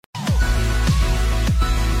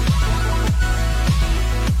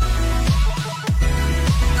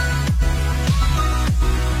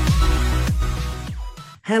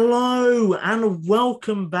Hello and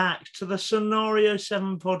welcome back to the Scenario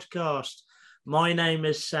 7 podcast. My name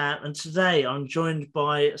is Sam and today I'm joined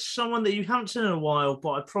by someone that you haven't seen in a while,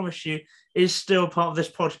 but I promise you is still part of this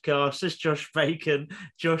podcast. It's Josh Bacon.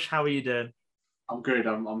 Josh, how are you doing? I'm good.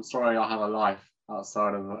 I'm sorry I have a life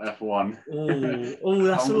outside of F1. Oh,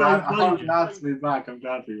 that's a low blow. I'm glad to be back. I'm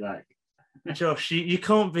glad to be back. Josh, you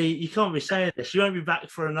can't be saying this. You won't be back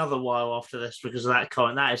for another while after this because of that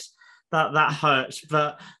comment. That hurts.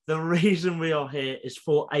 But the reason we are here is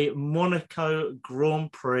for a Monaco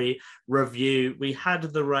Grand Prix review. We had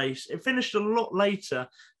the race. It finished a lot later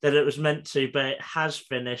than it was meant to, but it has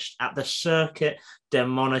finished at the Circuit de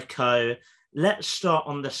Monaco. Let's start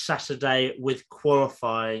on the Saturday with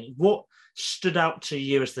qualifying. What stood out to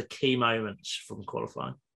you as the key moments from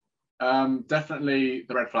qualifying? Definitely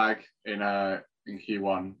the red flag in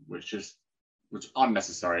Q1, which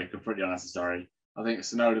unnecessary, completely unnecessary. I think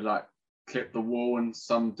Tsunoda clipped the wall and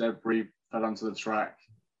some debris fell onto the track,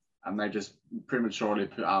 and they just prematurely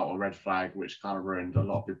put out a red flag, which kind of ruined a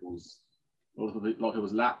lot of people's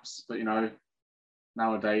laps. But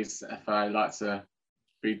nowadays FA like to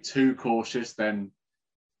be too cautious than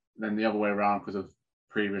the other way around because of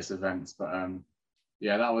previous events. But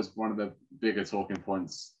that was one of the bigger talking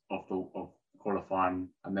points of qualifying.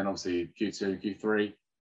 And then obviously Q2 and Q3,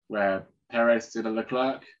 where Perez did a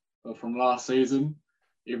Leclerc from last season.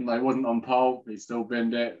 Even though he wasn't on pole, he still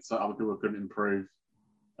binned it, so other people couldn't improve.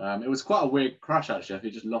 It was quite a weird crash, actually.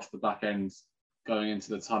 He just lost the back end going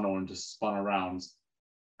into the tunnel and just spun around.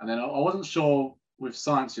 And then I wasn't sure with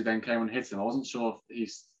Sainz, who then came and hit him. I wasn't sure if he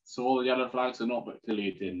saw the yellow flags or not, but clearly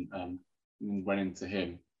he didn't, and went into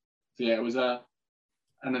him. So yeah, it was an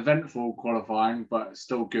eventful qualifying, but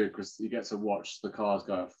still good because you get to watch the cars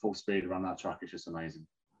go at full speed around that track. It's just amazing.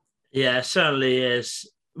 Yeah, it certainly is.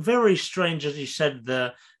 Very strange, as you said,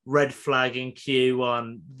 the red flag in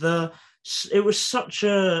Q1. It was such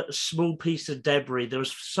a small piece of debris. There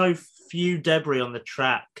was so few debris on the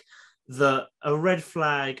track that a red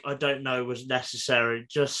flag, I don't know, was necessary.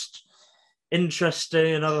 Just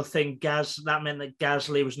interesting. Another thing, that meant that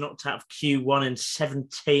Gasly was knocked out of Q1 in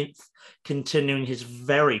 17th, continuing his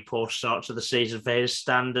very poor start to the season for his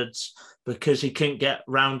standards because he couldn't get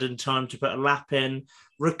round in time to put a lap in.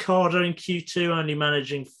 Ricciardo in Q2 only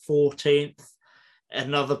managing 14th.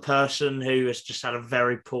 Another person who has just had a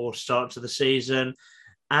very poor start to the season.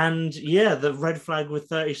 And yeah, the red flag with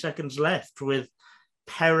 30 seconds left with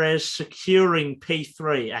Perez securing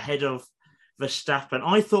P3 ahead of Verstappen.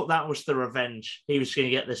 I thought that was the revenge he was going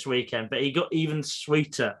to get this weekend, but he got even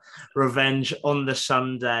sweeter revenge on the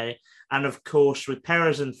Sunday. And of course, with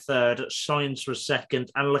Perez in third, Sainz was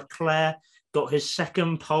second, and Leclerc got his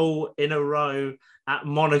second pole in a row at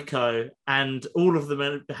Monaco, and all of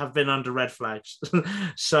them have been under red flags.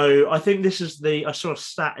 So I think this is I saw a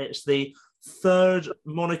stat, it's the third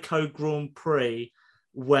Monaco Grand Prix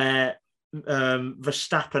where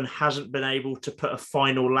Verstappen hasn't been able to put a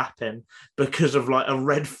final lap in because of a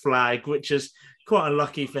red flag, which is quite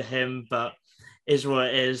unlucky for him, but is what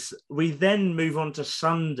it is. We then move on to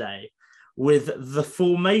Sunday with the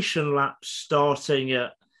formation lap starting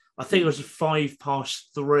at, I think it was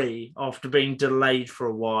 3:05 after being delayed for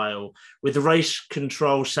a while, with the race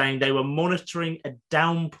control saying they were monitoring a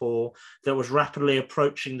downpour that was rapidly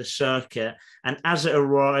approaching the circuit. And as it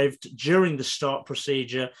arrived during the start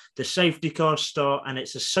procedure, the safety car start and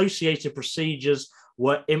its associated procedures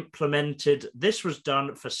were implemented. This was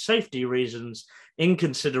done for safety reasons in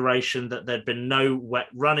consideration that there'd been no wet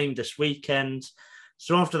running this weekend.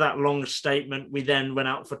 So after that long statement, we then went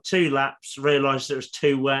out for 2 laps, realised it was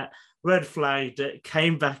too wet, red flagged it,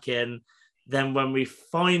 came back in. Then when we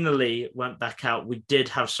finally went back out, we did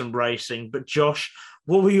have some racing. But Josh,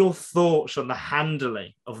 what were your thoughts on the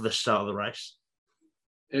handling of the start of the race?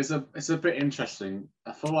 It's a bit interesting.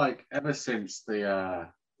 I feel like ever since the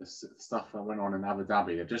stuff that went on in Abu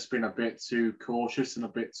Dhabi, they've just been a bit too cautious and a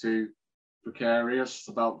bit too precarious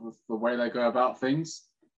about the way they go about things.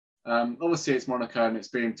 Obviously, it's Monaco and it's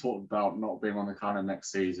being talked about not being on the calendar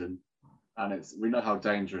next season, and we know how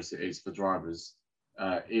dangerous it is for drivers,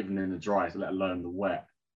 even in the dry, let alone the wet.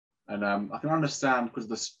 And I can understand because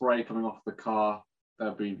of the spray coming off the car,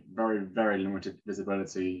 there'll be very, very limited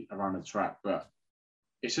visibility around the track. But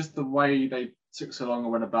it's just the way they took so long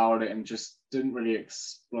and went about it and just didn't really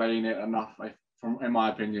explain it enough, in my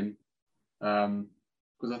opinion.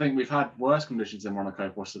 Because I think we've had worse conditions in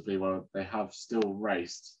Monaco, possibly, where they have still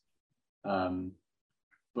raced.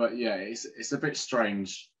 But yeah, it's a bit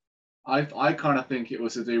strange. I kind of think it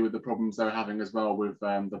was to do with the problems they were having as well with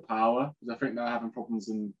the power, because I think they're having problems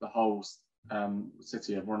in the whole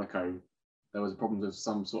city of Monaco there was problems with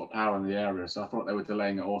some sort of power in the area. So I thought they were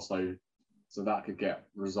delaying it also so that could get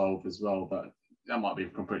resolved as well. But that might be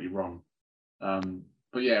completely wrong.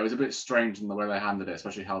 But yeah, it was a bit strange in the way they handled it,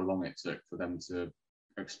 especially how long it took for them to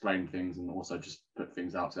explain things and also just put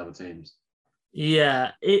things out to other teams.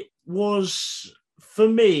 Yeah, it was, for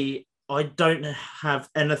me, I don't have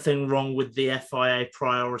anything wrong with the FIA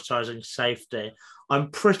prioritizing safety.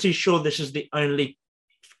 I'm pretty sure this is the only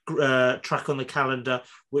track on the calendar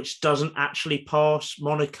which doesn't actually pass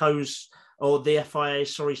Monaco's or the FIA,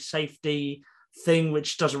 safety thing,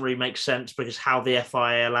 which doesn't really make sense because how the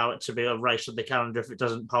FIA allow it to be a race on the calendar if it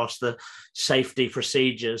doesn't pass the safety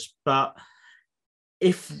procedures. But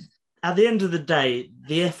if at the end of the day,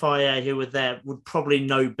 the FIA who were there would probably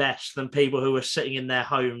know best than people who were sitting in their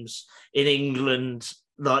homes in England,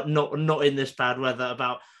 like not in this bad weather,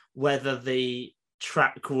 about whether the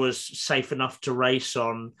track was safe enough to race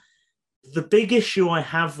on. The big issue I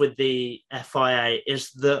have with the FIA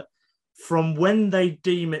is that from when they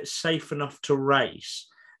deem it safe enough to race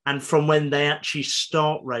and from when they actually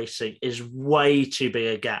start racing is way too big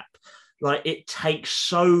a gap. Like, it takes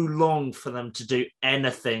so long for them to do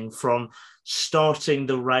anything from starting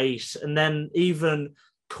the race and then even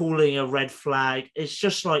calling a red flag. It's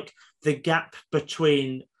just like the gap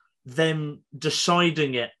between them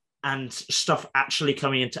deciding it and stuff actually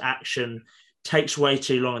coming into action takes way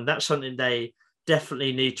too long. And that's something they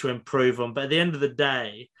definitely need to improve on. But at the end of the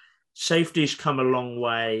day, safety's come a long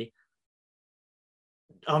way.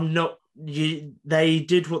 They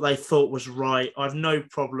did what they thought was right. I've no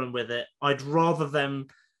problem with it. I'd rather them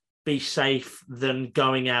be safe than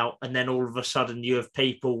going out and then all of a sudden you have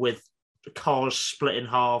people with cars split in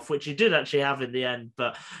half, which you did actually have in the end,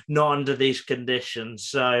 but not under these conditions.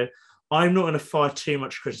 So I'm not going to fire too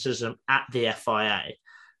much criticism at the FIA,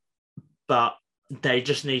 but they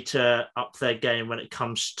just need to up their game when it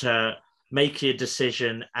comes to making a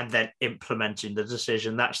decision and then implementing the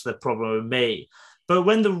decision. That's the problem with me. But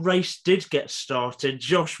when the race did get started,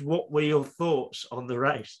 Josh, what were your thoughts on the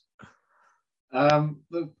race?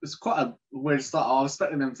 It's quite a weird start. I was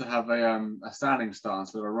expecting them to have a standing start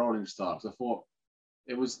instead of a rolling start. So I thought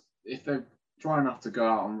it was, if they're trying enough to go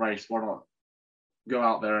out and race, why not go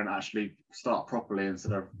out there and actually start properly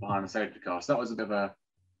instead of behind a safety car? So that was a bit of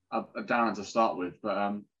a downer to start with.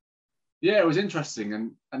 But yeah, it was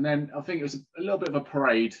interesting. And then I think it was a little bit of a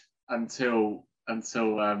parade until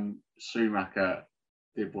Schumacher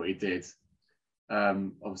did what he did.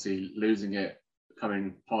 Obviously losing it,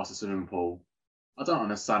 coming past the swimming pool. I don't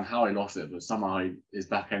understand how he lost it, but somehow his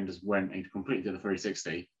back end just went and he completely did a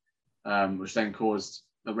 360, which then caused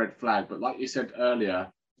the red flag. But like you said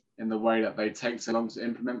earlier, in the way that they take so long to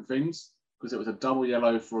implement things, because it was a double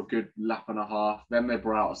yellow for a good lap and a half, then they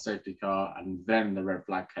brought out a safety car, and then the red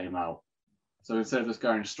flag came out. So instead of just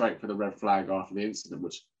going straight for the red flag after the incident,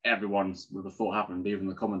 which everyone would have thought happened, even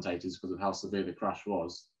the commentators, because of how severe the crash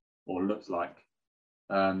was or looked like.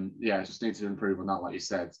 Yeah, just need to improve on that, like you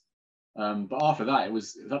said. But after that, it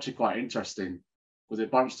was actually quite interesting because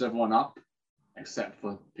it bunched everyone up, except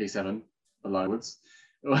for P7 belowards,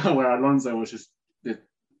 where Alonso was just,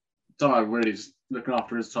 really just looking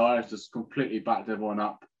after his tyres, just completely backed everyone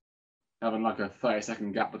up, having like a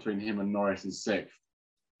 30-second gap between him and Norris in sixth,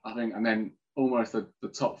 I think, and then almost the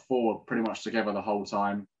top four pretty much together the whole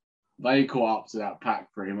time. They caught up to that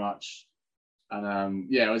pack pretty much. And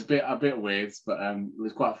yeah, it was a bit weird, but it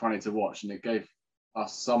was quite funny to watch, and it gave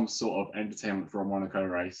us some sort of entertainment for a Monaco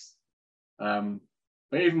race. But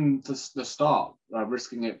even the start,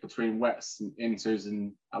 risking it between wets and inters,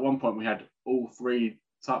 and at one point we had all three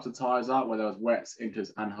types of tyres out, where there was wets,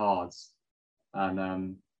 inters, and hards.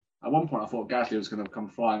 And at one point I thought Gasly was going to come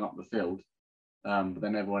flying up the field, but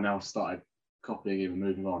then everyone else started copying him and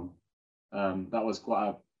moving on. That was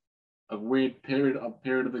quite a weird period of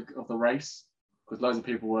the race, because loads of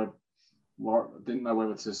people didn't know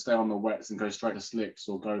whether to stay on the wets and go straight to slicks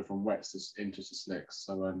or go from wets into slicks.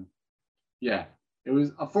 So yeah, it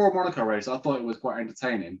was for a Monaco race. I thought it was quite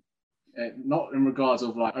entertaining, not in regards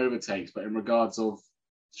of like overtakes, but in regards of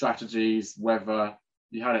strategies, weather.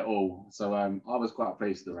 You had it all. So I was quite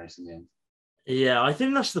pleased with the race in the end. Yeah, I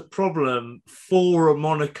think that's the problem for a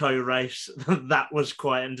Monaco race. That was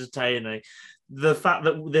quite entertaining. The fact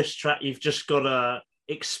that this track, you've just got to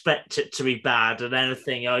expect it to be bad, and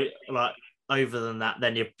anything like over than that,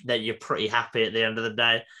 then you're pretty happy at the end of the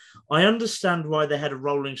day. I understand why they had a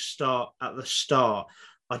rolling start at the start.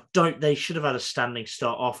 They should have had a standing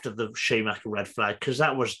start after the Schumacher red flag, because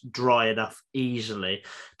that was dry enough easily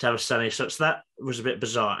to have a standing start. So that was a bit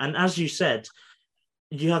bizarre. And as you said,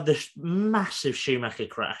 you had this massive Schumacher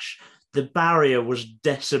crash. the barrier was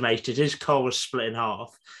decimated. His car was split in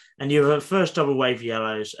half. And you have a first double wave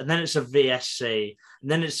yellows, and then it's a VSC,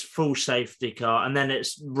 and then it's full safety car, and then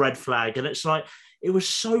it's red flag. And it's like, it was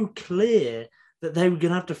so clear that they were going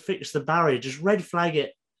to have to fix the barrier. Just red flag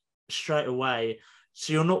it straight away.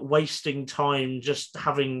 So you're not wasting time just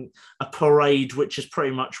having a parade, which is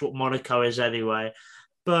pretty much what Monaco is anyway.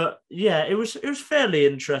 But yeah, it was fairly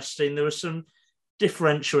interesting. There was some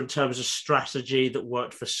differential in terms of strategy that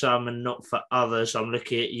worked for some and not for others. I'm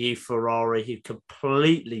looking at you, Ferrari, who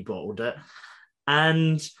completely bottled it.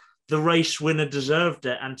 And the race winner deserved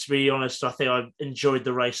it. And to be honest, I think I enjoyed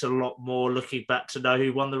the race a lot more looking back to know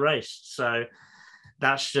who won the race. So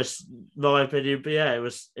that's just my opinion. But yeah, it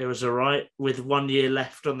was all right. With 1 year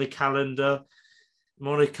left on the calendar,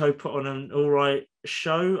 Monaco put on an all right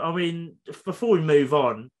show. I mean, before we move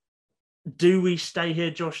on, do we stay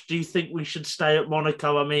here, Josh? Do you think we should stay at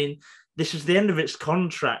Monaco? I mean, this is the end of its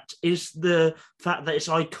contract. Is the fact that it's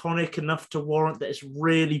iconic enough to warrant that it's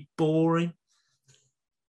really boring?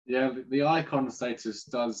 Yeah, the icon status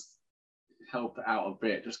does help it out a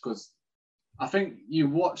bit, just because I think you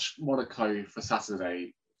watch Monaco for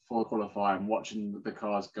Saturday for qualifying, watching the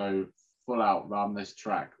cars go full out around this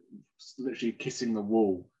track, literally kissing the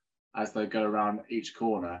wall as they go around each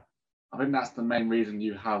corner. I think that's the main reason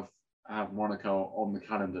you have Monaco on the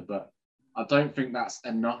calendar, but I don't think that's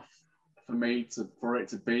enough for it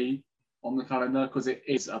to be on the calendar, because it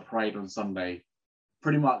is a parade on Sunday.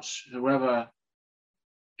 Pretty much wherever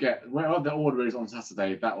the order is on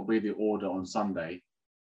Saturday, that will be the order on Sunday,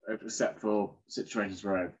 except for situations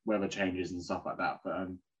where weather changes and stuff like that. But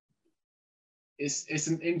it's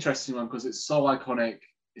an interesting one because it's so iconic.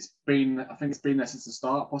 I think it's been there since the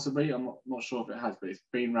start, possibly. I'm not sure if it has, but it's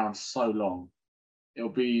been around so long. It'll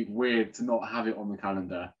be weird to not have it on the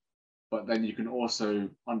calendar, but then you can also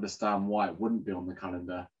understand why it wouldn't be on the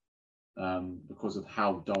calendar, because of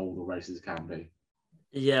how dull the races can be.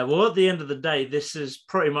 Yeah, well, at the end of the day, this is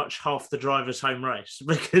pretty much half the drivers' home race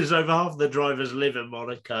because over half the drivers live in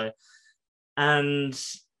Monaco. And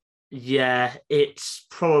yeah, it's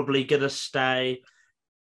probably going to stay.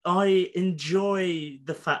 I enjoy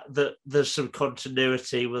the fact that there's some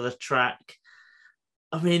continuity with the track.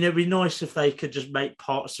 I mean, it'd be nice if they could just make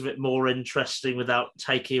parts of it more interesting without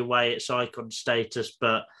taking away its icon status,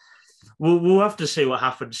 but we'll have to see what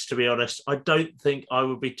happens, to be honest. I don't think I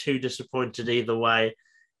would be too disappointed either way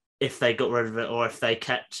if they got rid of it or if they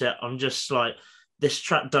kept it. I'm just like, this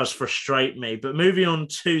track does frustrate me. But moving on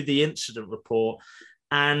to the incident report,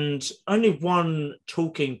 and only one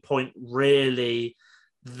talking point really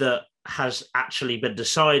that has actually been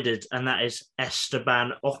decided, and that is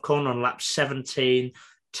Esteban Ocon on lap 17,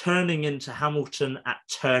 turning into Hamilton at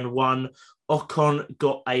turn 1. Ocon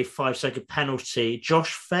got a 5-second penalty.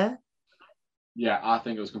 Josh, fair? Yeah, I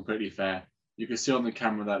think it was completely fair. You could see on the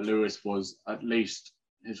camera that Lewis was at least,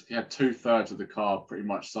 he had 2/3 of the car pretty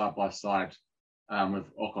much side by side, with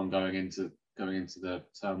Ocon going into the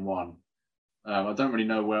turn 1. I don't really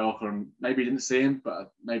know where Ocon, maybe he didn't see him,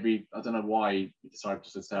 but maybe, I don't know why he decided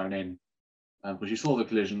to turn in. Because you saw the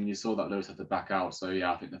collision, you saw that Lewis had to back out. So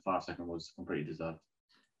yeah, I think the 5-second was completely deserved.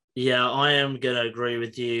 Yeah, I am going to agree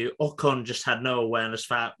with you. Ocon just had no awareness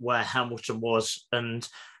for where Hamilton was and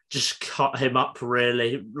just cut him up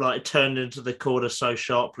really. Like, it turned into the corner so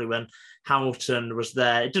sharply when Hamilton was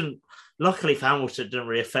there. It didn't, luckily for Hamilton, it didn't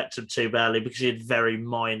really affect him too badly because he had very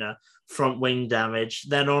minor front wing damage.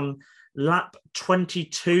 Then on lap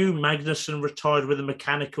 22, Magnussen retired with a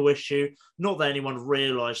mechanical issue. Not that anyone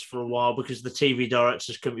realised for a while because the TV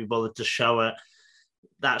directors couldn't be bothered to show it.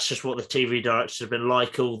 That's just what the TV directors have been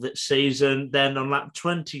like all that season. Then on lap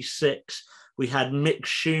 26, we had Mick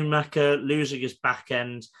Schumacher losing his back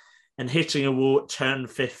end and hitting a wall at turn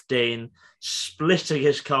 15, splitting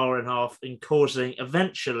his car in half and causing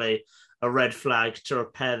eventually a red flag to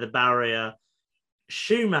repair the barrier.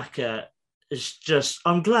 Schumacher is just,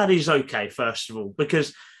 I'm glad he's okay, first of all,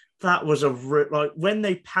 because that was like when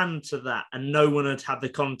they panned to that and no one had had the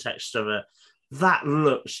context of it, that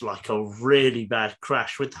looks like a really bad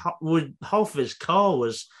crash with half of his car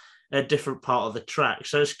was a different part of the track.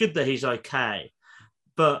 So it's good that he's okay.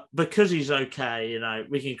 But because he's okay, you know,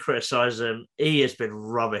 we can criticise him. He has been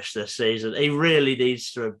rubbish this season. He really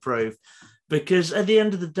needs to improve because at the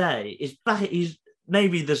end of the day,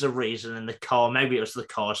 maybe there's a reason in the car. Maybe it was the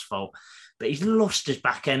car's fault. But he's lost his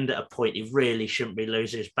back end at a point he really shouldn't be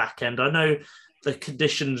losing his back end. I know the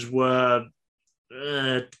conditions were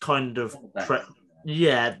kind of...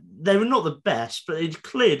 they were not the best, but it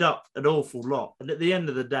cleared up an awful lot. And at the end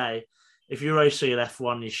of the day, if you're racing at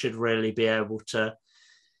F1, you should really be able to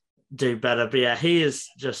do better. But yeah, he is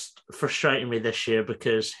just frustrating me this year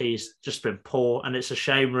because he's just been poor, and it's a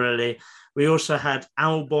shame, really. We also had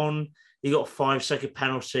Albon. He got a 5-second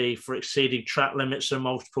penalty for exceeding track limits on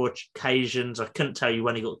multiple occasions. I couldn't tell you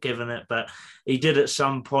when he got given it, but he did at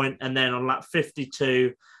some point. And then on lap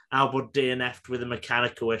 52, Albon DNF'd with a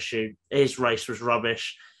mechanical issue. His race was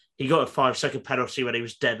rubbish. He got a 5-second penalty when he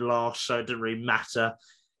was dead last, so it didn't really matter.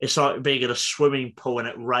 It's like being in a swimming pool and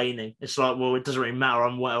it raining. It's like, well, it doesn't really matter.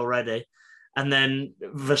 I'm wet already. And then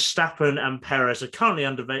Verstappen and Perez are currently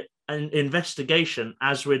under an investigation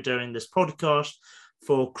as we're doing this podcast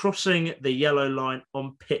for crossing the yellow line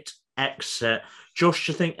on pit exit. Josh,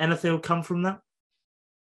 do you think anything will come from that?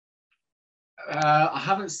 I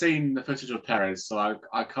haven't seen the footage of Perez, so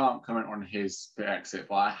I can't comment on his pit exit,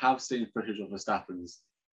 but I have seen footage of Verstappen's.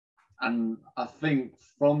 And I think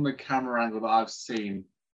from the camera angle that I've seen,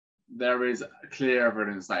 there is clear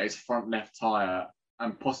evidence that his front left tyre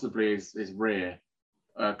and possibly his rear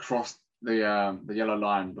crossed the yellow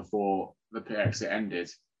line before the pit exit ended.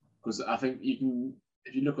 Because I think you can,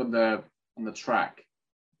 if you look on the track,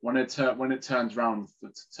 when it turns around to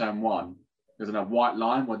turn one, there's a white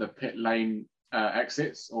line where the pit lane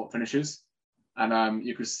exits or finishes, and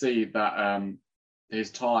you could see that his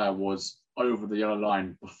tyre was over the yellow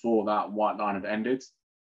line before that white line had ended.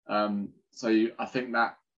 I think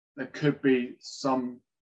that there could be some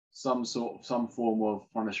form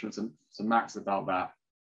of punishment to Max about that,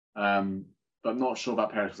 but not sure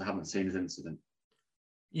about Perez because I haven't seen his incident.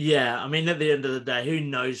 Yeah, I mean, at the end of the day, who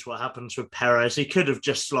knows what happens with Perez? He could have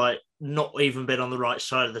just not even been on the right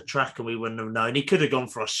side of the track and we wouldn't have known. He could have gone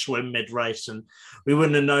for a swim mid-race and we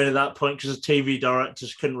wouldn't have known at that point because the TV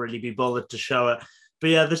directors couldn't really be bothered to show it. But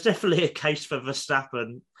yeah, there's definitely a case for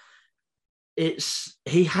Verstappen.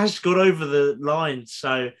 He has got over the line,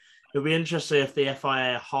 so it'll be interesting if the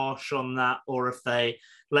FIA are harsh on that or if they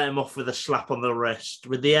let him off with a slap on the wrist.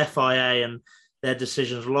 With the FIA and their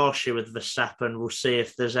decisions last year with Verstappen, we'll see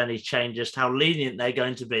if there's any changes to how lenient they're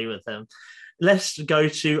going to be with him. Let's go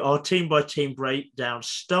to our team-by-team breakdown,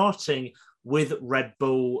 starting with Red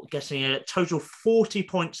Bull, getting a total 40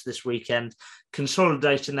 points this weekend,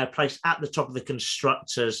 consolidating their place at the top of the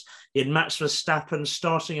constructors. You had Max Verstappen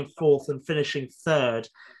starting in fourth and finishing third,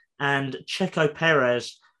 and Checo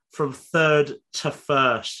Perez from third to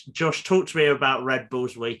first. Josh, talk to me about Red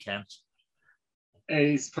Bull's weekend.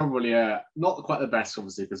 It's probably not quite the best,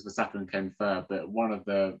 obviously, because Verstappen came third, but one of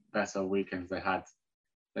the better weekends they've had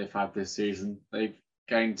this season. They've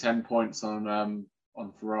gained 10 points on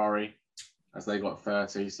Ferrari as they got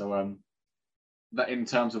 30. So that in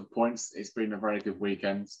terms of points, it's been a very good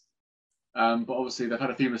weekend. But obviously they've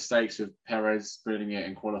had a few mistakes with Perez spinning it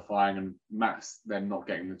in qualifying and Max then not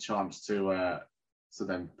getting the chance to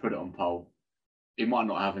then put it on pole. He might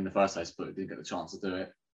not have in the first place, but he didn't get the chance to do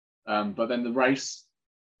it. But then the race,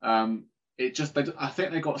 I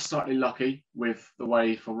think they got slightly lucky with the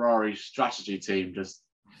way Ferrari's strategy team just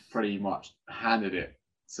pretty much handed it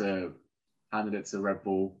to Red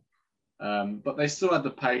Bull. But they still had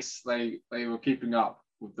the pace. They were keeping up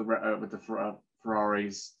with the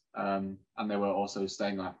Ferraris, and they were also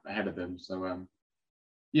staying ahead of them. So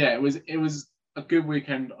it was a good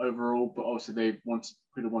weekend overall. But obviously they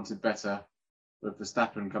could have wanted better with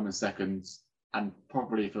Verstappen coming second. And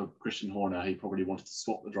probably for Christian Horner, he probably wanted to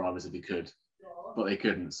swap the drivers if he could, but they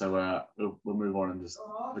couldn't. So we'll move on and just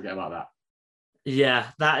forget about that.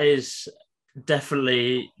 Yeah, that is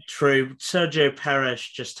definitely true. Sergio Perez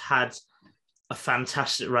just had a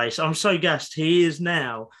fantastic race. I'm so gassed. He is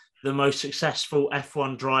now the most successful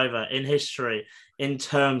F1 driver in history in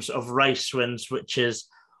terms of race wins, which is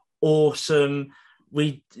awesome.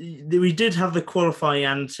 We did have the qualifying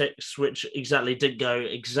antics, which didn't go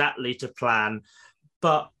exactly to plan.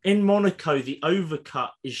 But in Monaco, the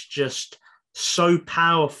overcut is just so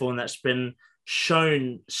powerful, and that's been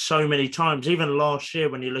shown so many times. Even last year,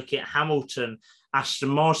 when you look at Hamilton, Aston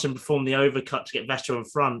Martin performed the overcut to get Vettel in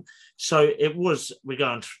front. So it was, we're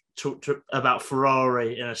going to talk about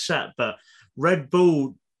Ferrari in a set, but Red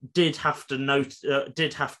Bull did have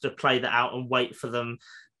to play that out and wait for them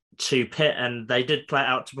to pit, and they did play it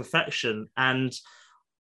out to perfection. And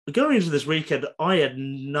going into this weekend, I had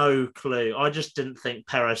no clue. I just didn't think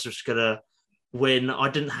Perez was going to win. I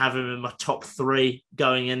didn't have him in my top three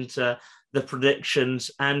going into the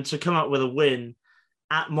predictions, and to come up with a win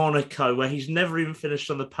at Monaco where he's never even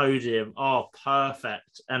finished on the podium. Oh,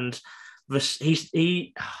 perfect. And I've said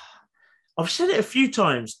it a few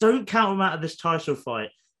times, don't count him out of this title fight.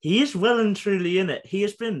 He is well and truly in it. He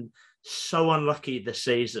has been so unlucky this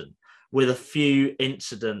season with a few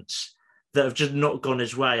incidents that have just not gone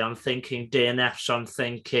his way. I'm thinking DNFs, I'm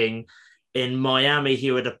thinking In Miami, he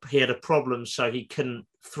had a problem, so he couldn't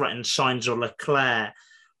threaten Sainz or Leclerc.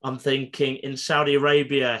 I'm thinking in Saudi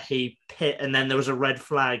Arabia, he pit and then there was a red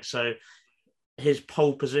flag, so his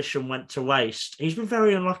pole position went to waste. He's been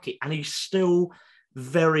very unlucky, and he's still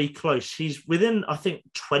very close. He's within, I think,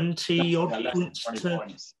 20 odd points to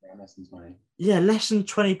points. Yeah, less than 20. Yeah, less than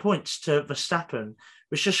 20 points to Verstappen,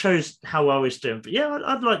 which just shows how well he's doing. But yeah,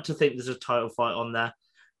 I'd like to think there's a title fight on there.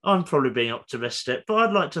 I'm probably being optimistic, but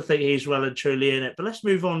I'd like to think he's well and truly in it. But let's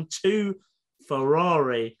move on to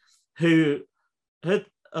Ferrari, who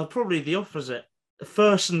are probably the opposite.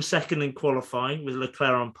 First and second in qualifying with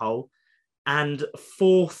Leclerc on pole, and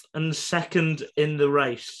fourth and second in the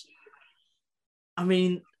race. I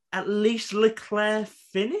mean, at least Leclerc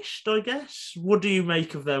finished, I guess. What do you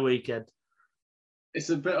make of their weekend? It's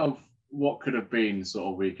a bit of what could have been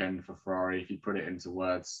sort of weekend for Ferrari if you put it into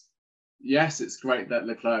words. Yes, it's great that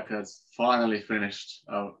Leclerc has finally finished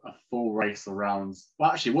a full race around.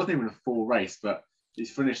 Well, actually, it wasn't even a full race, but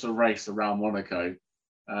he's finished a race around Monaco.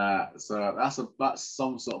 So that's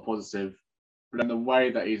some sort of positive. But then the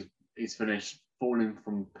way that he's finished, falling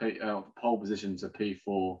from pole position to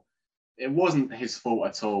P4, it wasn't his fault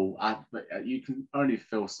at all. But you can only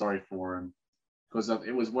feel sorry for him because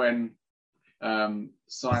it was when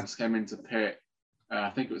Sainz came into pit.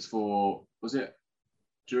 I think it was it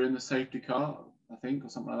during the safety car, I think, or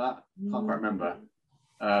something like that. Can't quite remember.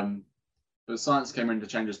 But Sainz came in to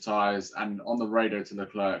change his tyres, and on the radio to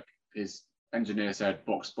Leclerc, his engineer said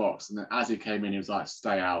box, box. And then as he came in, he was like,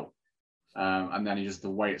 stay out. And then he just had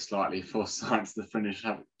to wait slightly for Sainz to finish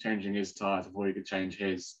changing his tyres before he could change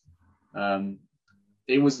his.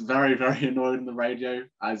 He was very, very annoyed on the radio,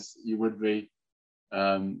 as you would be.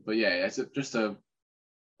 But yeah, it's just a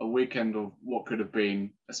weekend of what could have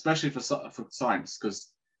been, especially for Sainz, because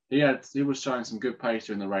he was showing some good pace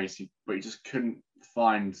during the race, but he just couldn't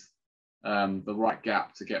find the right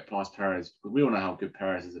gap to get past Perez. But we all know how good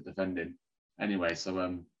Perez is at defending anyway, so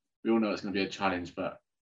we all know it's going to be a challenge. But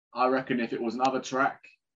I reckon if it was another track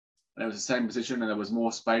and it was the same position and there was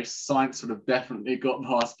more space, Sainz would have definitely got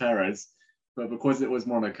past Perez. But because it was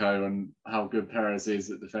Monaco and how good Perez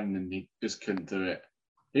is at defending, he just couldn't do it.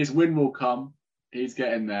 His win will come. He's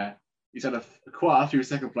getting there. He's had quite a few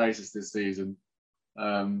second places this season.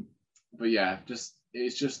 But yeah,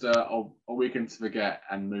 it's just a weekend to forget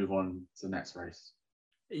and move on to the next race.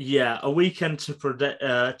 Yeah, a weekend to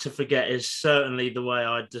forget is certainly the way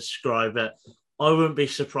I'd describe it. I wouldn't be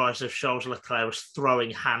surprised if Charles Leclerc was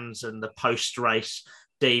throwing hands in the post-race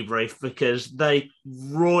debrief because they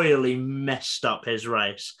royally messed up his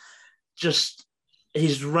race. Just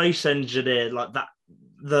his race engineer, like that,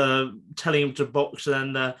 the telling him to box and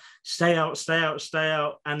then the stay out, stay out, stay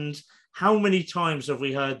out. And how many times have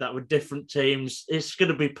we heard that with different teams? It's going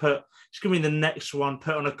to be the next one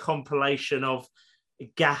put on a compilation of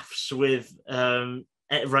gaffes with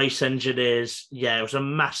race engineers. Yeah, it was a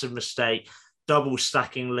massive mistake. Double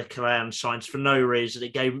stacking Leclerc and Sainz for no reason.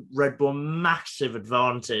 It gave Red Bull a massive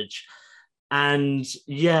advantage. And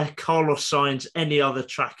yeah, Carlos Sainz, any other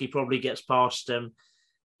track, he probably gets past him.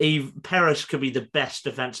 Perez could be the best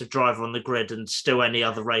defensive driver on the grid and still any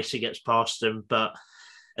other race he gets past him. But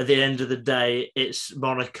at the end of the day, it's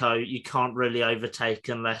Monaco. You can't really overtake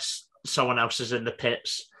unless someone else is in the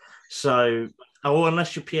pits. So,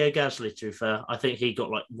 unless you're Pierre Gasly, to be fair. I think he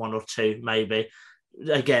got like one or two, maybe.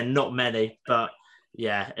 Again, not many, but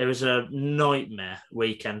yeah, it was a nightmare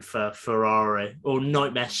weekend for Ferrari, or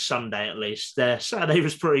nightmare Sunday at least. Their Saturday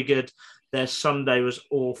was pretty good. Their Sunday was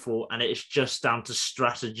awful, and it's just down to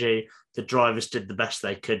strategy. The drivers did the best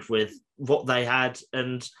they could with what they had,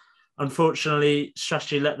 and unfortunately,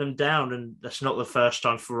 strategy let them down, and that's not the first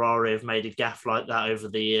time Ferrari have made a gaffe like that over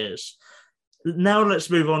the years. Now let's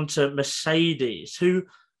move on to Mercedes, who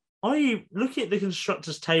looking at the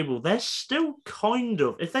constructors' table, they're still kind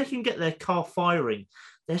of, if they can get their car firing,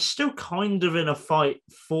 they're still kind of in a fight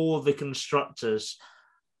for the constructors.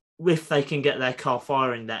 If they can get their car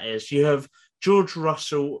firing, that is. You have George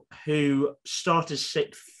Russell, who started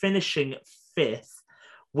sixth, finishing fifth,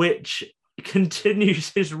 which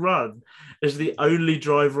continues his run as the only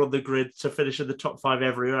driver on the grid to finish in the top five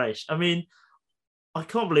every race. I mean, I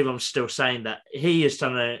can't believe I'm still saying that. He has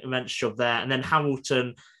done an immense job there. And then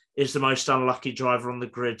Hamilton is the most unlucky driver on the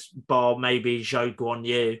grid, bar maybe Zhou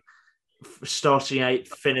Guanyu, starting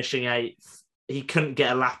eighth, finishing eighth. He couldn't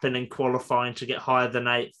get a lap in qualifying to get higher than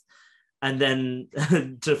eighth. And then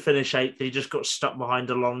to finish eighth, he just got stuck behind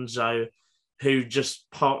Alonso, who just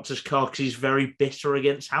parked his car because he's very bitter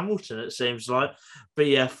against Hamilton, it seems like. But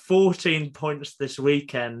yeah, 14 points this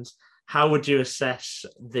weekend. How would you assess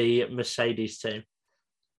the Mercedes team?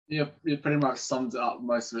 You pretty much summed it up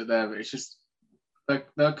most of it there, but it's just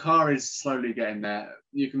the car is slowly getting there.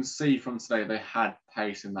 You can see from today they had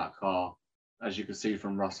pace in that car, as you can see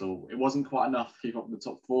from Russell. It wasn't quite enough to keep up with the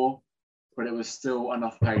top four, but it was still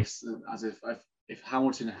enough pace. As if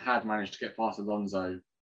Hamilton had managed to get past Alonso,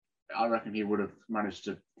 I reckon he would have managed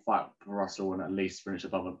to fight for Russell and at least finish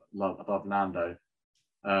above Lando,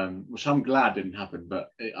 which I'm glad didn't happen,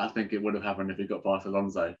 but I think it would have happened if he got past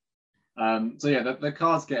Alonso. So yeah, the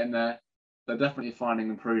car's getting there. They're definitely finding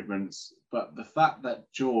improvements, but the fact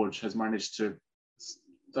that George has managed to,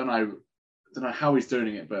 don't know how he's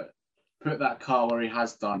doing it, but put that car where he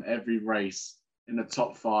has done every race in the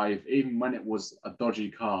top 5, even when it was a dodgy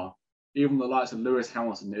car. Even the likes of Lewis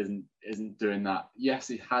Hamilton isn't doing that. Yes,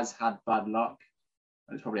 he has had bad luck.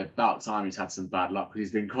 And it's probably about time he's had some bad luck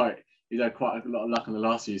because he's had quite a lot of luck in the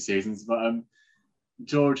last few seasons. But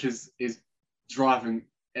George is driving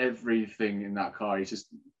everything in that car. He's just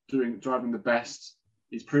driving the best.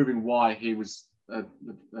 He's proving why he was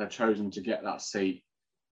chosen to get that seat,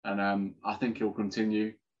 and I think he'll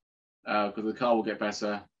continue because the car will get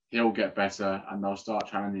better. He'll get better, and they'll start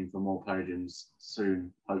challenging for more podiums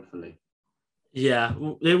soon, hopefully. Yeah,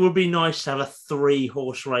 it would be nice to have a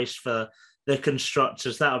 3-horse race for the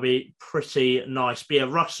constructors. That would be pretty nice. But yeah,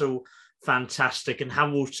 Russell, fantastic. And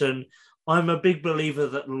Hamilton, I'm a big believer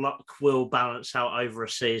that luck will balance out over a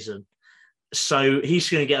season. So he's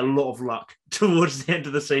going to get a lot of luck towards the end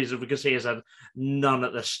of the season because he has had none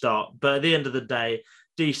at the start. But at the end of the day,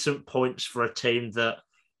 decent points for a team that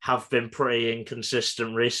have been pretty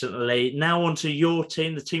inconsistent recently. Now on to your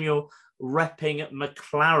team, the team you're repping,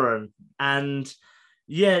 McLaren. And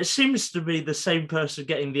yeah, it seems to be the same person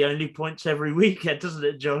getting the only points every weekend, doesn't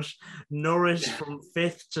it, Josh? Norris from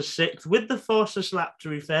 5th to 6th with the fastest lap, to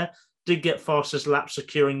be fair. Did get fastest lap,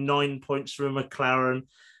 securing 9 points for McLaren.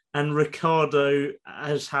 And Ricciardo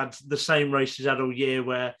has had the same race he's had all year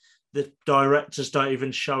where the directors don't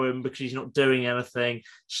even show him because he's not doing anything.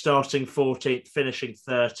 Starting 14th, finishing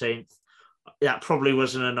 13th. That probably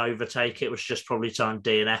wasn't an overtake. It was just probably time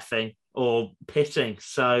DNFing or pitting.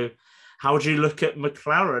 So how do you look at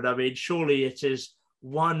McLaren? I mean, surely it is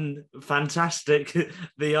one fantastic,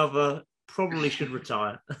 the other probably should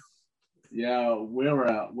retire. Yeah, we're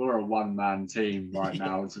a one-man team right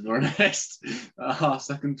now, to be honest. Our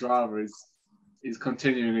second driver is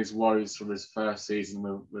continuing his woes from his first season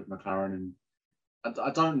with McLaren, and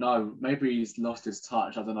I don't know. Maybe he's lost his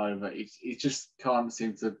touch. I don't know, but he just can't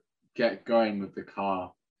seem to get going with the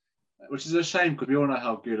car, which is a shame because we all know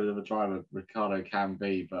how good of a driver Ricciardo can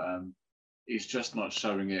be, but he's just not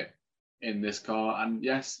showing it in this car. And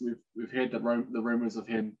yes, we've heard the rumors of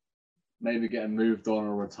him maybe getting moved on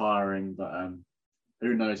or retiring, but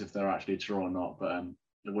who knows if they're actually true or not. But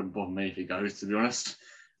it wouldn't bother me if he goes, to be honest.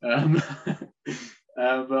 But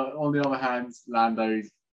on the other hand, Lando,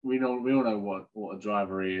 we all know what a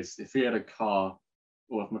driver he is. If he had a car,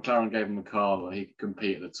 or if McLaren gave him a car that he could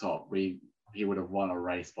compete at the top, he would have won a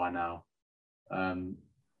race by now.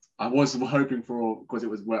 I was hoping because it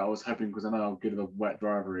was wet. I was hoping because I know how good of a wet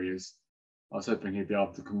driver he is. I was hoping he'd be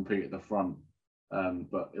able to compete at the front.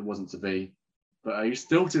 But it wasn't to be. But he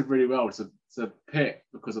still did really well to pit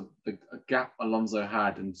because of a gap Alonso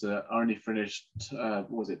had, and to only finish,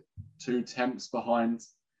 2 tenths behind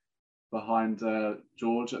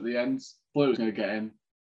George at the end. Thought he was going to get in,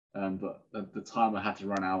 but the timer had to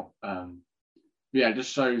run out. Yeah, it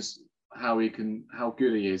just shows how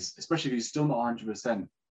good he is, especially if he's still not 100%.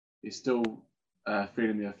 He's still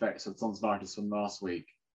feeling the effects of tonsillitis from last week.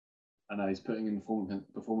 And he's putting in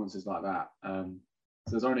performances like that. So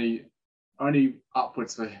there's only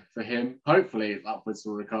upwards for him. Hopefully upwards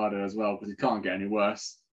for Ricciardo as well, because he can't get any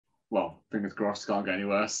worse. Well, fingers crossed, can't get any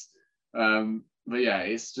worse. But yeah,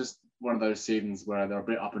 it's just one of those seasons where they're a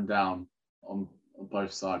bit up and down on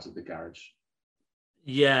both sides of the garage.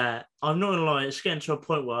 Yeah, I'm not going to lie. It's getting to a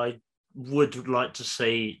point where I would like to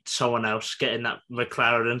see someone else get in that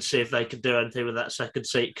McLaren and see if they could do anything with that second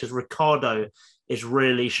seat, because Ricciardo is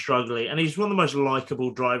really struggling. And he's one of the most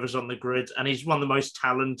likable drivers on the grid, and he's one of the most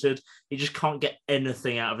talented. He just can't get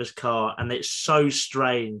anything out of his car. And it's so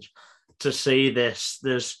strange to see this.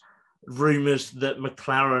 There's rumours that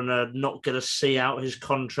McLaren are not going to see out his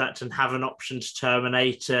contract and have an option to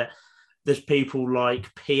terminate it. There's people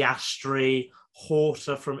like Piastri,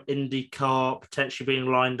 Horta from IndyCar potentially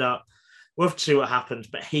being lined up. We'll have to see what happens,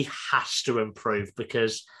 but he has to improve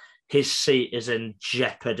because his seat is in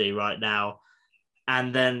jeopardy right now.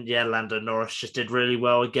 And then, yeah, Lando Norris just did really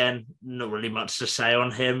well again. Not really much to say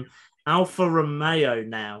on him. Alfa Romeo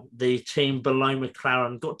now, the team below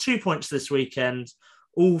McLaren, got 2 points this weekend,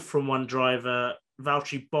 all from one driver,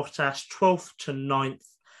 Valtteri Bottas, 12th to 9th.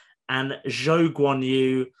 and Zhou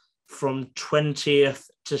Guanyu from 20th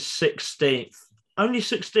to 16th. Only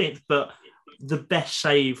 16th, but the best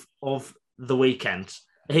save of the weekend.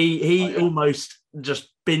 He almost just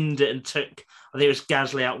binned it and took, I think it was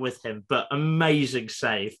Gasly out with him, but amazing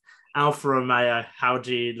save. Alfa Romeo, how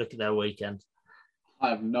do you look at their weekend? I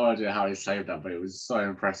have no idea how he saved that, but it was so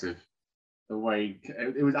impressive. The way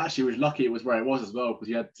it was lucky it was where it was as well,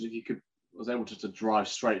 because was able to drive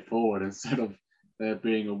straight forward instead of there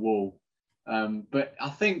being a wall. But I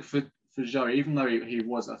think for Zhou, even though he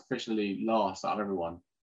was officially last out of everyone,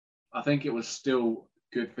 I think it was still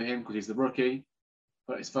good for him because he's the rookie,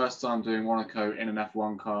 but his first time doing Monaco in an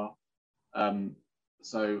F1 car.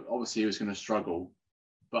 So obviously he was going to struggle,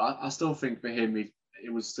 but I still think for him,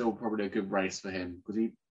 it was still probably a good race for him because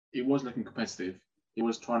he was looking competitive. He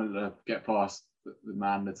was trying to get past the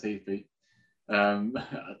man Latifi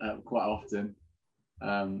quite often.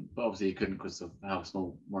 But obviously he couldn't because of how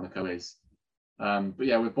small Monaco is. But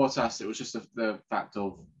yeah, with Bottas, it was just the fact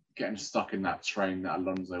of getting stuck in that train that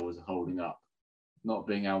Alonso was holding up, not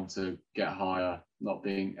being able to get higher, not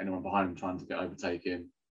being anyone behind him trying to get overtaken.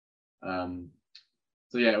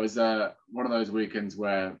 So yeah, it was one of those weekends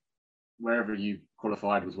where wherever you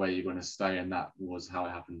qualified was where you're going to stay, and that was how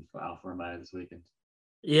it happened for Alfa Romeo this weekend.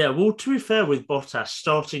 Yeah, well, to be fair with Bottas,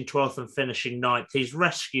 starting 12th and finishing 9th, he's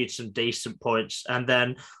rescued some decent points. And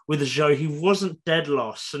then with Zhou, he wasn't dead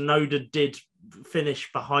last. Sonoda did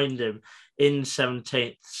finish behind him in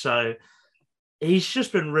 17th. So he's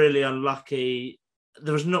just been really unlucky.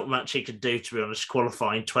 There was not much he could do, to be honest,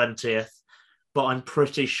 qualifying 20th. But I'm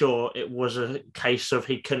pretty sure it was a case of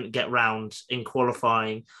he couldn't get round in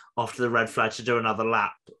qualifying after the red flag to do another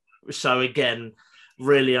lap. So again,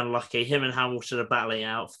 really unlucky. Him and Hamilton are battling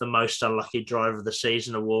out for the most unlucky driver of the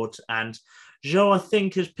season award. And Zhou, I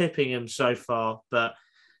think, is pipping him so far, but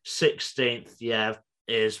 16th, yeah,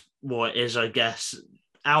 is what it is, I guess.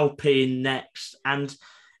 Alpine next. And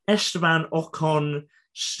Esteban Ocon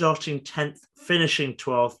starting 10th, finishing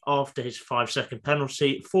 12th after his 5-second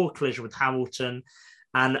penalty for collision with Hamilton.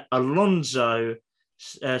 And Alonso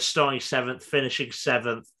starting 7th, finishing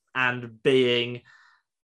 7th, and being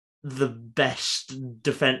the best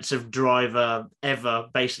defensive driver ever,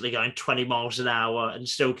 basically going 20 miles an hour and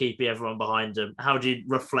still keeping everyone behind him. How do you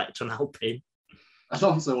reflect on Alpine?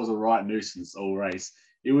 Alonso was a right nuisance all race.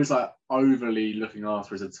 He was like overly looking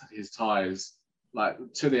after his tyres, like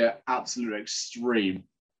to the absolute extreme,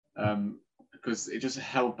 because it just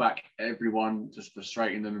held back everyone, just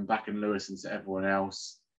frustrating them and backing Lewis into everyone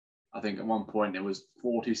else. I think at one point it was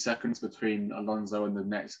 40 seconds between Alonso and the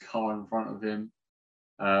next car in front of him.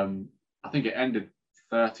 I think it ended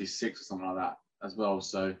 36 or something like that as well.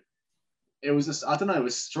 So it was just, I don't know, it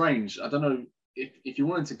was strange. I don't know if you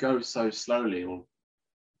wanted to go so slowly or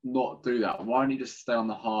not do that, why don't you just stay on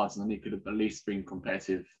the hards, and then you could have at least been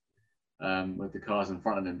competitive with the cars in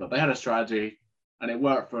front of him. But they had a strategy and it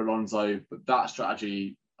worked for Alonso, but that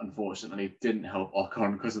strategy unfortunately didn't help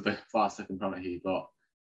Ocon because of the 5-second penalty he got,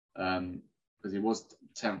 because he was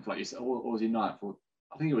 10th, like you said, or was he 9th?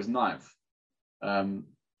 I think he was 9th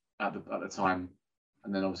at the time,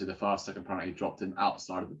 and then obviously the 5-second penalty dropped him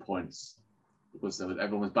outside of the points because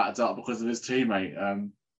everyone was backed up because of his teammate.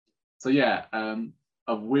 So yeah,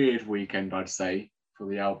 a weird weekend, I'd say, for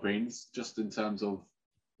the Alpines, just in terms of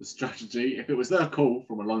the strategy. If it was their call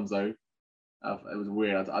from Alonso, it was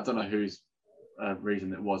weird. I don't know whose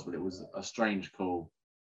reason it was, but it was a strange call.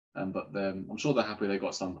 But I'm sure they're happy they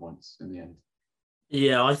got some points in the end.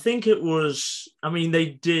 Yeah, I think it was. I mean,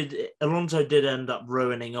 Alonso did end up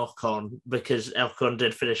ruining Ocon because Ocon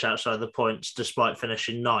did finish outside the points despite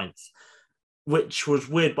finishing 9th, which was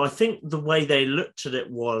weird. But I think the way they looked at it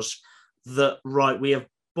was that, right, we have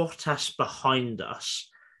Bottas behind us.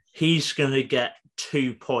 He's going to get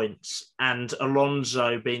 2 points, and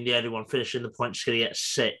Alonso, being the only one finishing the points, is going to get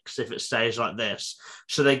 6 if it stays like this.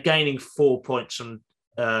 So they're gaining 4 points on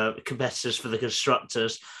competitors for the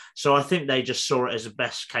constructors. So I think they just saw it as a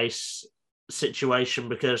best case situation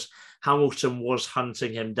because Hamilton was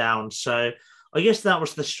hunting him down. So I guess that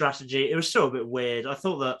was the strategy. It was still a bit weird. I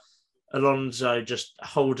thought that Alonso just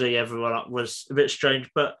holding everyone up was a bit strange,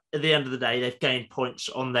 but at the end of the day, they've gained points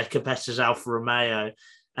on their competitors, Alfa Romeo,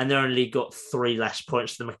 and they only got 3 less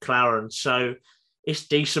points than McLaren. So it's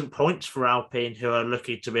decent points for Alpine, who are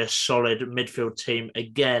looking to be a solid midfield team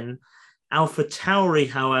again. AlphaTauri,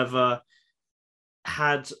 however,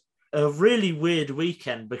 had a really weird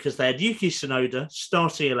weekend because they had Yuki Tsunoda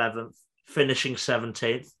starting 11th, finishing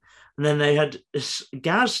 17th, and then they had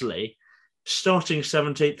Gasly starting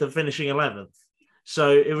 17th and finishing 11th.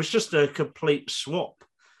 So it was just a complete swap.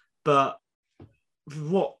 But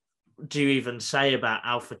what do you even say about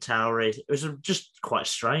AlphaTauri? It was just quite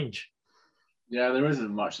strange. Yeah, there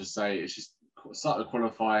isn't much to say. It's just started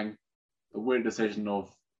qualifying. The weird decision of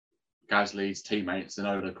Gasly's teammates and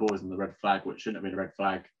Oda causing the red flag, which shouldn't have been a red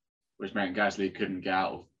flag, which meant Gasly couldn't get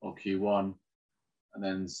out of Q1. And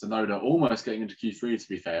then Tsunoda almost getting into Q3, to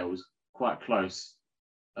be fair. It was quite close,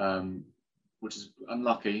 which is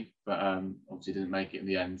unlucky, but obviously didn't make it in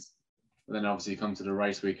the end. But then obviously come to the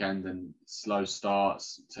race weekend and slow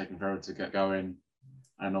starts, taking forever to get going.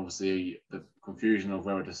 And obviously the confusion of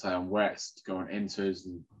whether to stay on wets, to go on inters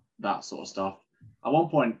and that sort of stuff. At one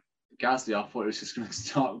point, Gasly, I thought it was just going to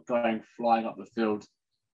start flying up the field.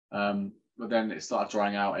 But then it started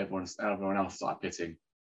drying out. Everyone else started pitting.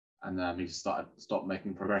 And he stopped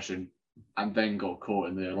making progression and then got caught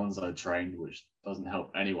in the Alonso train, which doesn't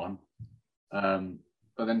help anyone.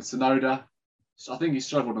 But then Tsunoda, I think he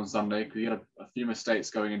struggled on Sunday because he had a few mistakes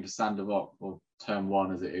going into Sandevok, or turn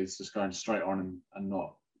one as it is, just going straight on and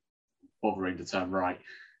not bothering to turn right.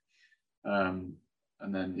 And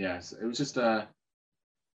then, yes, it was just a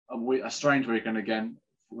strange weekend again,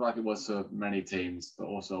 like it was for many teams, but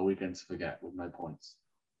also a weekend to forget with no points.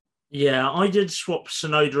 Yeah, I did swap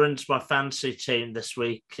Tsunoda into my fantasy team this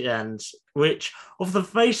weekend, which off the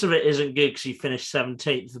face of it isn't good because he finished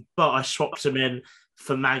 17th, but I swapped him in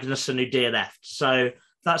for Magnussen, who DNF'd. So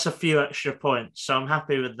that's a few extra points. So I'm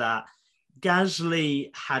happy with that. Gasly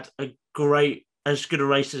had as good a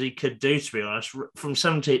race as he could do, to be honest. From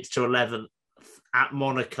 17th to 11th at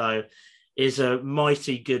Monaco is a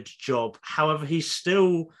mighty good job. However, he's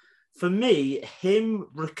still, for me, him,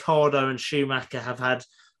 Ricciardo and Schumacher have had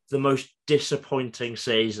the most disappointing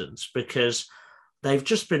seasons because they've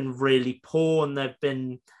just been really poor and they've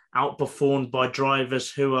been outperformed by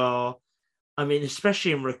drivers who are, I mean,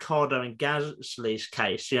 especially in Ricciardo and Gasly's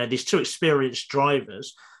case, these two experienced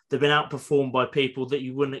drivers, they've been outperformed by people that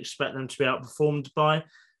you wouldn't expect them to be outperformed by.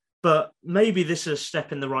 But maybe this is a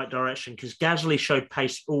step in the right direction because Gasly showed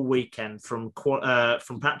pace all weekend from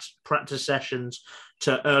practice sessions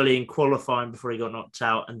to early in qualifying before he got knocked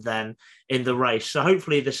out and then in the race. So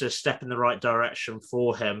hopefully this is a step in the right direction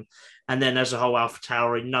for him. And then as a whole,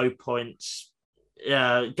 AlphaTauri, no points.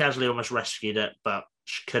 Gasly almost rescued it, but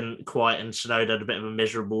couldn't quite, and Tsunoda had a bit of a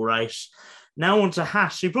miserable race. Now on to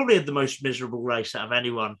Haas, who probably had the most miserable race out of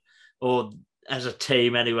anyone, or as a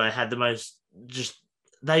team anyway, had the most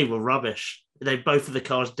they were rubbish. Both of the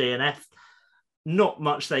cars DNF. Not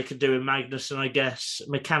much they could do in Magnussen, I guess.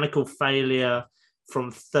 Mechanical failure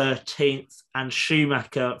from 13th and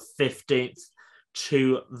Schumacher 15th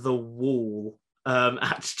to the wall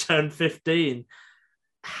at turn 15.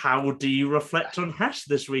 How do you reflect on Haas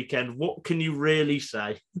this weekend? What can you really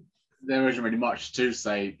say? There isn't really much to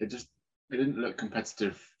say. They didn't look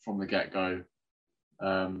competitive from the get-go.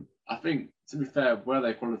 I think, to be fair, where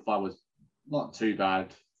they qualified was not too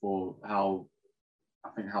bad for how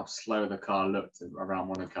slow the car looked around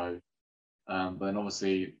Monaco. But then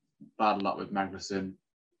obviously bad luck with Magnussen.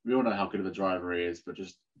 We all know how good of a driver he is, but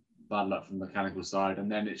just bad luck from the mechanical side.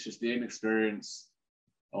 And then it's just the inexperience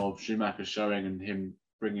of Schumacher showing and him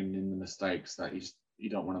bringing in the mistakes that you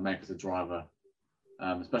don't want to make as a driver,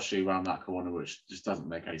 especially around that corner, which just doesn't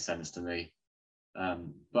make any sense to me.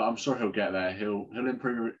 But I'm sure he'll get there. He'll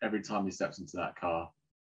improve every time he steps into that car,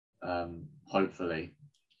 hopefully.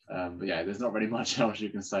 But yeah, there's not really much else you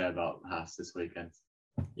can say about Haas this weekend.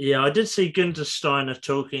 Yeah, I did see Gunther Steiner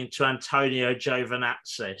talking to Antonio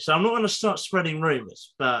Giovinazzi. So I'm not going to start spreading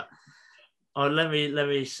rumours, but let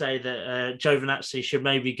me say that Giovinazzi should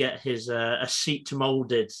maybe get his a seat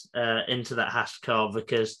moulded into that Haas car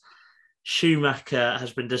because Schumacher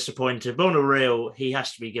has been disappointed. But on a real, he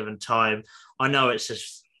has to be given time. I know it's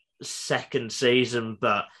his second season,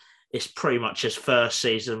 but it's pretty much his first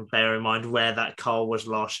season, bear in mind where that car was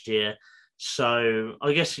last year. So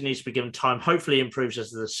I guess he needs to be given time. Hopefully he improves as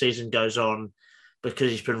the season goes on because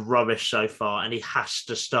he's been rubbish so far and he has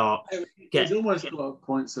to start. He's almost got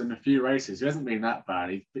points in a few races. He hasn't been that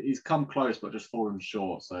bad. He's come close but just fallen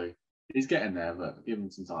short. So he's getting there, but give him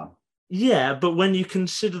some time. Yeah, but when you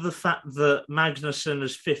consider the fact that Magnussen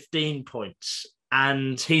has 15 points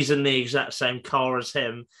and he's in the exact same car as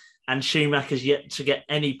him, and Schumacher's yet to get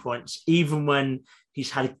any points, even when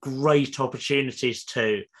he's had great opportunities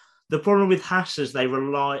to. The problem with Haas is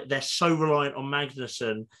they're so reliant on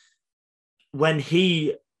Magnussen when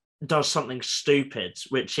he does something stupid,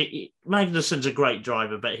 which Magnussen's a great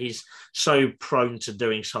driver, but he's so prone to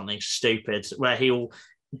doing something stupid where he'll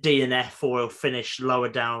DNF or he'll finish lower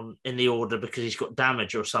down in the order because he's got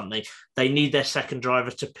damage or something. They need their second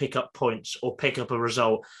driver to pick up points or pick up a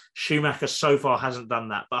result. Schumacher so far hasn't done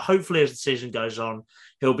that, but hopefully as the season goes on,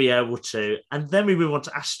 he'll be able to. And then we move on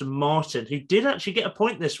to Aston Martin, who did actually get a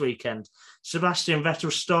point this weekend. Sebastian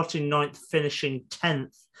Vettel starting 9th, finishing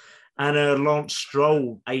 10th, and Lance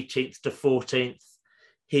Stroll 18th to 14th.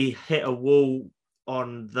 He hit a wall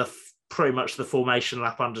on pretty much the formation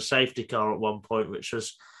lap under safety car at one point, which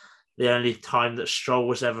was the only time that Stroll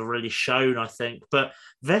was ever really shown, I think. But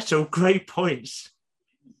Vettel, great points.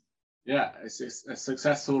 Yeah, it's a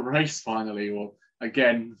successful race finally, or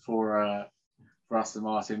again for Aston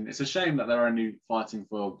Martin. It's a shame that they're only fighting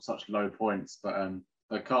for such low points, but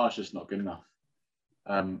their car's just not good enough.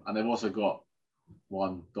 And they've also got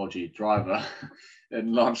one dodgy driver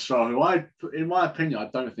in Lance Stroll, who in my opinion, I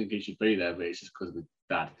don't think he should be there, but it's just because of his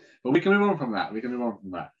dad. But we can move on from that.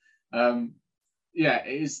 Yeah,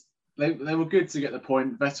 it is. They were good to get the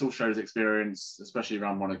point. Vettel showed his experience, especially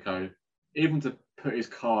around Monaco. Even to put his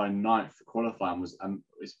car in 9th for qualifying was a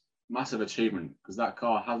massive achievement, because that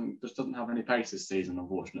car doesn't have any pace this season,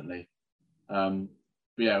 unfortunately. But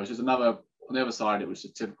yeah, it was just another. On the other side, it was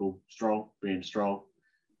a typical Stroll being Stroll.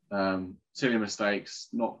 Silly mistakes,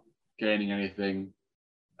 not gaining anything,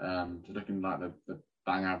 looking like the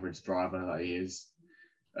bang average driver that he is.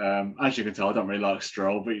 As you can tell, I don't really like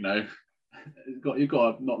Stroll, but you've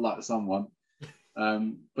got to not like someone.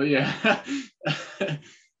 But yeah,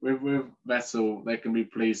 with Vettel, they can be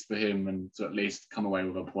pleased for him and to at least come away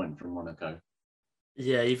with a point from Monaco.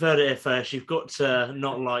 Yeah, you've heard it here first. You've got to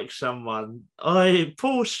not like someone.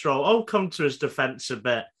 Poor Stroll. I'll come to his defence a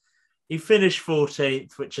bit. He finished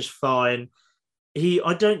 14th, which is fine.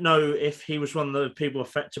 I don't know if he was one of the people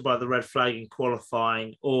affected by the red flag in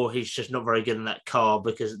qualifying, or he's just not very good in that car,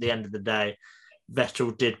 because at the end of the day,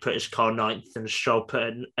 Vettel did put his car 9th and Stroll put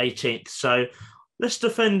it 18th. So let's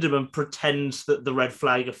defend him and pretend that the red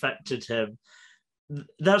flag affected him.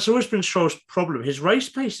 That's always been Stroll's problem. His race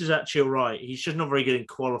pace is actually all right. He's just not very good in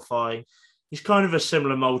qualifying. He's kind of a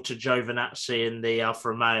similar mold to Giovinazzi in the Alfa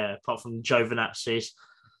Romeo, apart from Giovinazzi's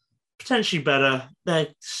potentially better. They're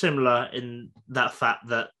similar in that fact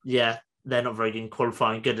that, yeah, they're not very good in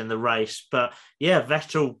qualifying, good in the race. But yeah,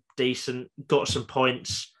 Vettel, decent, got some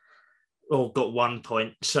points, or got 1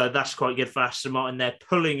 point. So that's quite good for Aston Martin. They're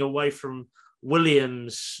pulling away from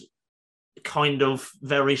Williams kind of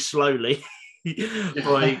very slowly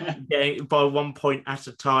by 1 point at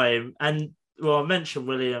a time. And well, I mentioned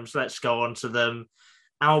Williams, let's go on to them.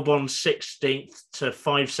 Albon 16th to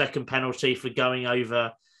 5-second penalty for going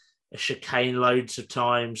over a chicane loads of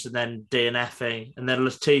times and then DNFing, and then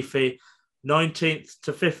Latifi 19th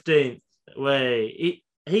to 15th.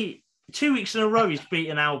 He 2 weeks in a row he's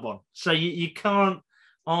beaten Albon, so you can't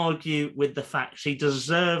argue with the facts. He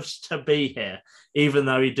deserves to be here, even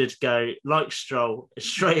though he did go like Stroll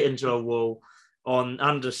straight into a wall on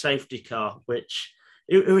under safety car, which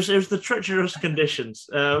it was the treacherous conditions.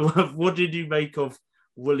 What did you make of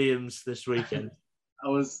Williams this weekend? I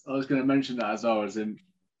was going to mention that as well, as in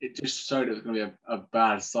it just showed it was going to be a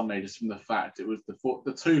bad Sunday, just from the fact it was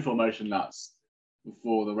the 2 formation laps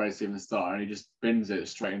before the race even started, and he just bins it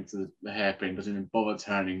straight into the hairpin, doesn't even bother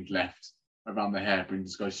turning left around the hairpin,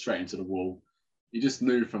 just goes straight into the wall. You just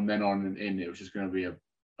knew from then on and in it was just going to be a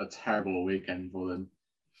terrible weekend for them.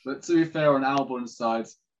 But to be fair, on Albon's side,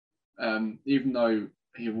 even though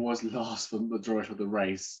he was last for the majority of the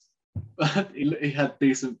race, he had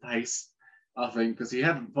decent pace, I think, because he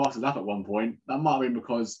hadn't passed it up at one point. That might have been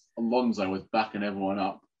because Alonso was backing everyone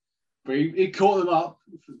up. But he caught them up,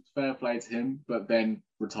 fair play to him, but then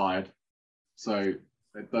retired. So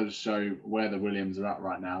it does show where the Williams are at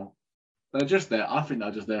right now. They're just there. I think they're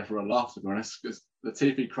just there for a laugh, to be honest, because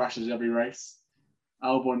Latifi crashes every race.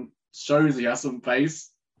 Albon shows he has some pace,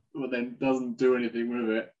 but then doesn't do anything with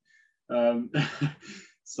it. Yeah,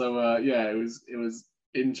 it was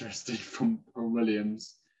interesting from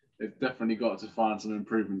Williams. They've definitely got to find some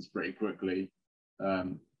improvements pretty quickly,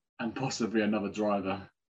 and possibly another driver.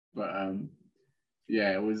 But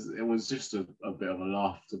yeah, it was just a bit of a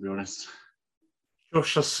laugh, to be honest.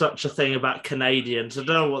 Josh has such a thing about Canadians. I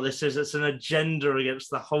don't know what this is. It's an agenda against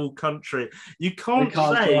the whole country. You can't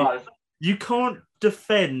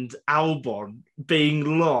defend Albon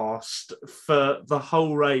being last for the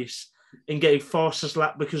whole race and getting fastest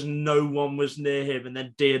lap because no one was near him, and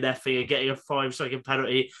then DNFing and getting a 5-second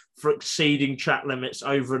penalty for exceeding track limits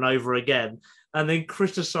over and over again. And then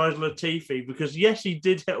criticise Latifi because, yes, he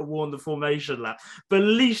did hit a wall on the formation lap, but at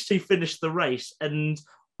least he finished the race. And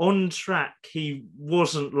on track, he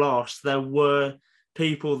wasn't last. There were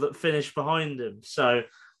people that finished behind him. So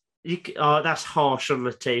That's harsh on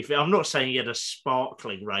Latifi. I'm not saying he had a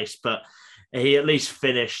sparkling race, but he at least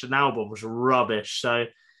finished. And Albon was rubbish. So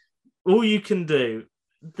all you can do,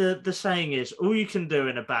 the saying is, all you can do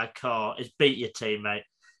in a bad car is beat your teammate.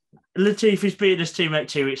 Latifi's beaten his teammate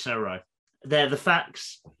 2 weeks in a row. They're the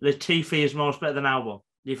facts. Latifi is miles better than Albon.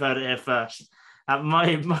 You've heard it here first.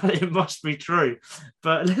 It must be true.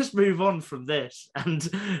 But let's move on from this and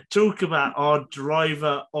talk about our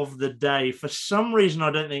driver of the day. For some reason,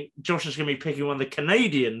 I don't think Josh is going to be picking one of the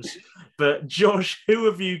Canadians. But Josh, who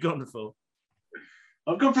have you gone for?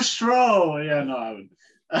 I've gone for Stroll. Yeah, no,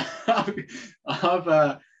 I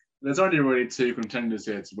haven't. There's only really 2 contenders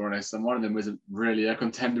here, to be honest, and one of them isn't really a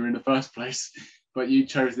contender in the first place. But you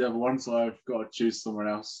chose the other one, so I've got to choose someone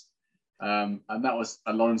else. And that was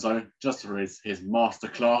Alonso, just for his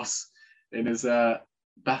masterclass in his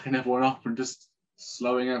backing everyone up and just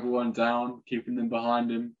slowing everyone down, keeping them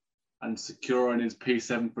behind him, and securing his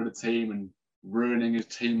P7 for the team and ruining his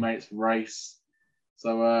teammates' race.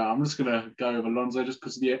 So I'm just going to go with Alonso just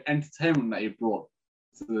because of the entertainment that he brought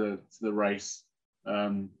to the race.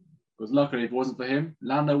 Because luckily, if it wasn't for him,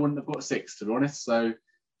 Lando wouldn't have got 6, to be honest. So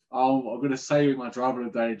I'm going to say my driver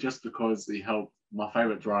of the day just because he helped my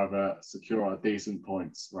favourite driver secure a decent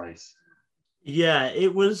points race. Yeah,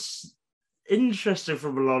 it was interesting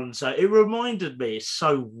from Alonso. It reminded me, it's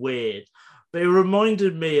so weird, but it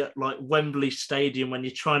reminded me at like Wembley Stadium when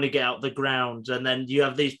you're trying to get out the ground and then you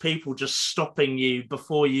have these people just stopping you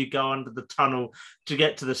before you go under the tunnel to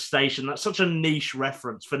get to the station. That's such a niche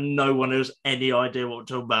reference for no one who has any idea what we're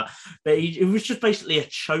talking about. But it was just basically a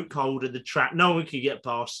chokehold in the track. No one could get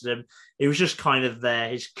past him. It was just kind of there.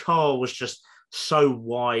 His car was just so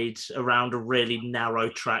wide around a really narrow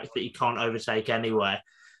track that you can't overtake anywhere.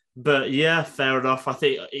 But yeah, fair enough.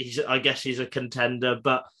 I guess he's a contender,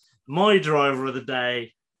 but my driver of the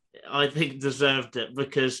day, I think deserved it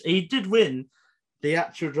because he did win the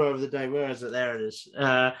actual driver of the day. Where is it? There it is.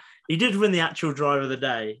 He did win the actual driver of the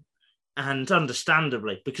day, and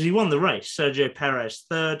understandably, because he won the race. Sergio Perez,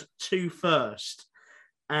 third to first.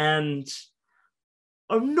 And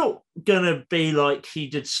I'm not going to be like he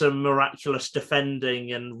did some miraculous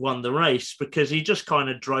defending and won the race because he just kind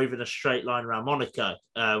of drove in a straight line around Monaco,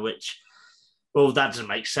 which, well, that doesn't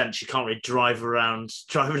make sense. You can't really drive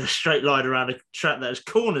in a straight line around a track that has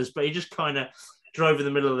corners, but he just kind of drove in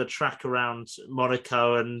the middle of the track around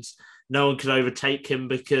Monaco and no one could overtake him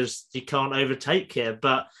because you can't overtake here.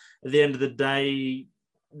 But at the end of the day,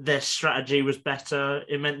 their strategy was better.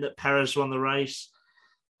 It meant that Perez won the race.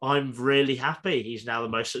 I'm really happy. He's now the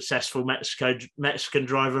most successful Mexican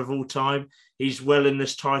driver of all time. He's well in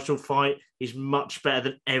this title fight. He's much better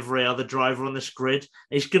than every other driver on this grid.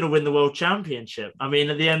 He's going to win the world championship. I mean,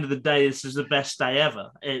 at the end of the day, this is the best day ever.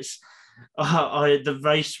 The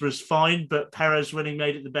race was fine, but Perez winning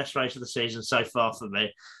made it the best race of the season so far for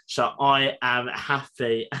me. So I am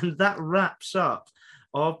happy. And that wraps up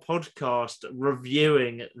our podcast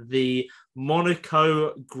reviewing the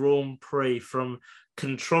Monaco Grand Prix, from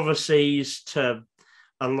controversies to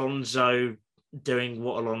Alonso doing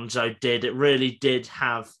what Alonso did. It really did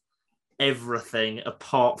have everything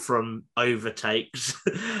apart from overtakes.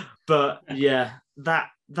 But yeah, that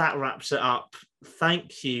wraps it up.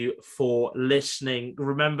 Thank you for listening.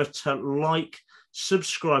 Remember to like,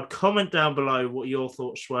 subscribe, comment down below what your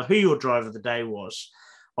thoughts were, who your driver of the day was.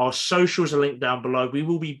 Our socials are linked down below. We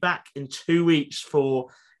will be back in 2 weeks for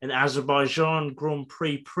an Azerbaijan Grand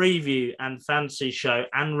Prix preview and fantasy show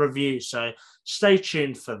and review. So stay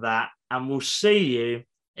tuned for that, and we'll see you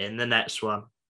in the next one.